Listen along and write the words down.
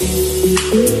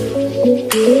What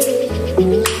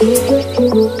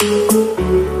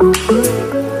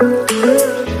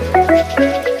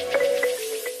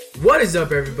is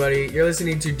up, everybody? You're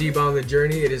listening to Deep on the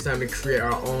Journey. It is time to create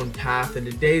our own path. In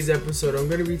today's episode, I'm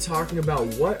going to be talking about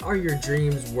what are your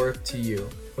dreams worth to you.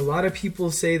 A lot of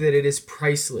people say that it is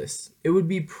priceless. It would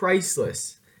be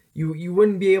priceless. You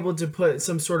wouldn't be able to put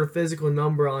some sort of physical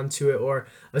number onto it or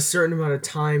a certain amount of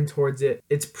time towards it.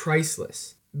 It's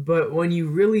priceless. But when you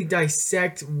really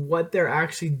dissect what they're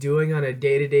actually doing on a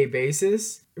day-to-day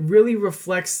basis, it really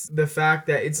reflects the fact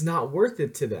that it's not worth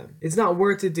it to them. It's not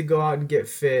worth it to go out and get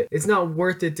fit. It's not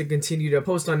worth it to continue to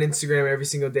post on Instagram every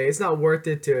single day. It's not worth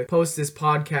it to post this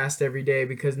podcast every day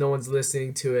because no one's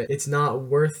listening to it. It's not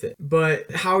worth it.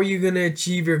 But how are you going to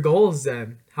achieve your goals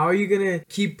then? How are you going to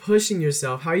keep pushing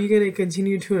yourself? How are you going to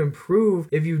continue to improve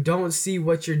if you don't see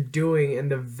what you're doing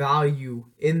and the value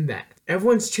in that?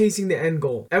 Everyone's chasing the end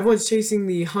goal. Everyone's chasing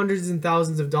the hundreds and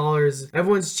thousands of dollars.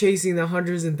 Everyone's chasing the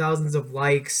hundreds and thousands of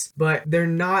likes, but they're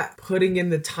not putting in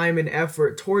the time and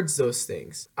effort towards those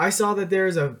things. I saw that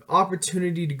there's an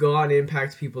opportunity to go out and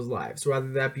impact people's lives, whether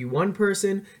that be one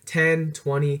person, 10,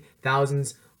 20,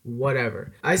 thousands,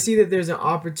 whatever. I see that there's an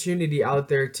opportunity out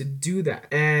there to do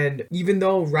that. And even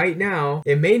though right now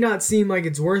it may not seem like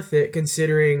it's worth it,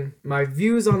 considering my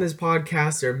views on this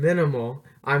podcast are minimal,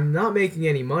 I'm not making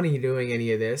any money doing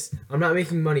any of this. I'm not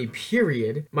making money,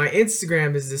 period. My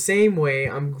Instagram is the same way.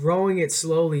 I'm growing it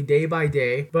slowly day by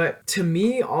day. But to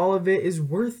me, all of it is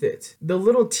worth it. The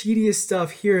little tedious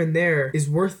stuff here and there is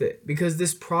worth it because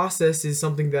this process is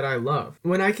something that I love.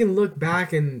 When I can look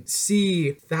back and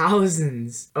see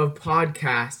thousands of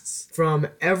podcasts from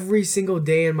every single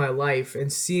day in my life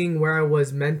and seeing where I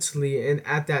was mentally and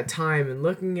at that time and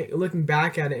looking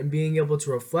back at it and being able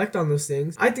to reflect on those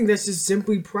things, I think that's just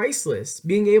simply priceless.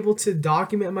 Being able to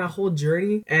document my whole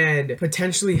journey and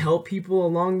potentially help people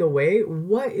along the way,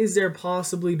 what is there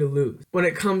possibly to lose? When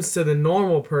it comes to the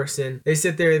normal person, they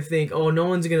sit there and think, oh, no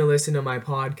one's gonna listen to my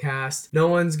podcast, no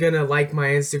one's gonna like my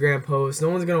Instagram posts, no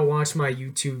one's gonna watch my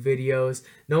YouTube videos,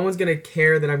 no one's gonna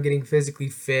care that I'm getting physically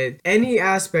fit. Any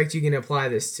aspect you can apply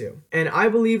this to. And I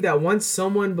believe that once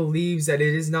someone believes that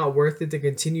it is not worth it to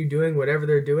continue doing whatever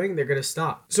they're doing, they're gonna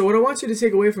stop. So what I want you to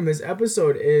take away from this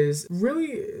episode is really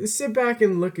sit back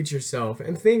and look at yourself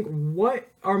and think, what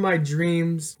are my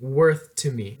dreams worth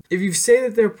to me? If you say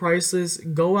that they're priceless,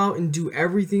 go out and do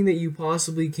everything that you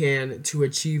possibly can to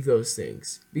achieve those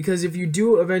things. Because if you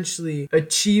do eventually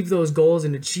achieve those goals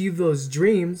and achieve those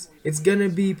dreams, it's gonna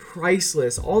be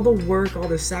priceless. All the work, all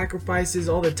the sacrifices,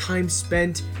 all the time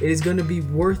spent, it is gonna be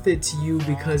worth it to you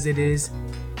because it is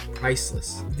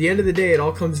priceless. At the end of the day, it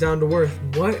all comes down to worth.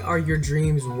 What are your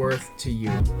dreams worth to you?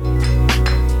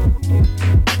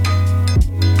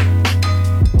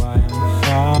 Why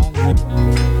I'm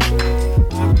falling.